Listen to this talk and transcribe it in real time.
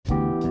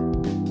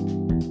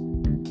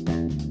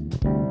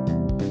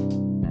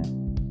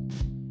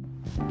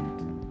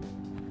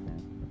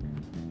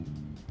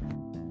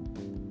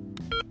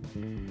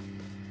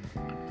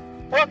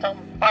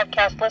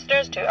podcast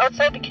listeners to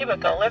Outside the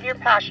Cubicle, Live Your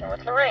Passion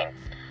with Lorraine.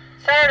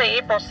 Saturday,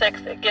 April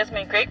 6th, it gives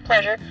me great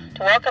pleasure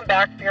to welcome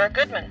back Vera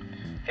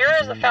Goodman. Vera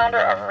is the founder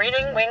of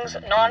Reading Wings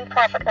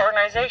non-profit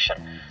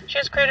organization. She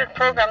has created a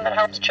program that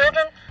helps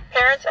children,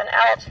 parents, and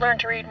adults learn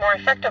to read more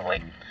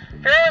effectively.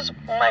 Vera was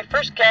my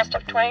first guest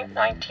of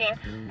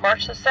 2019,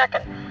 March the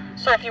 2nd.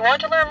 So if you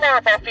want to learn more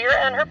about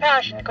Vera and her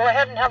passion, go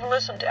ahead and have a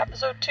listen to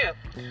episode 2.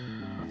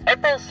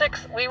 April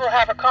 6th, we will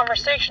have a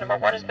conversation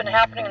about what has been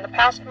happening in the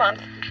past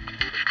month.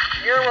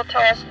 Vera will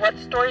tell us what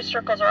Story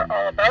Circles are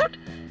all about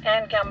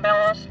and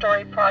Gambella's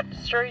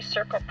Story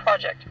Circle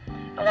project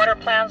and what her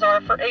plans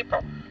are for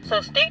April.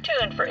 So stay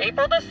tuned for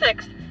April the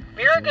 6th,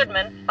 Vera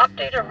Goodman,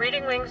 update of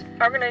Reading Wings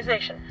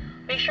organization.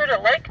 Be sure to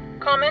like,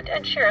 comment,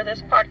 and share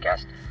this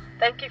podcast.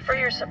 Thank you for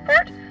your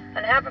support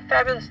and have a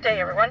fabulous day,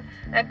 everyone.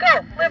 And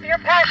go, live your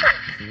passion!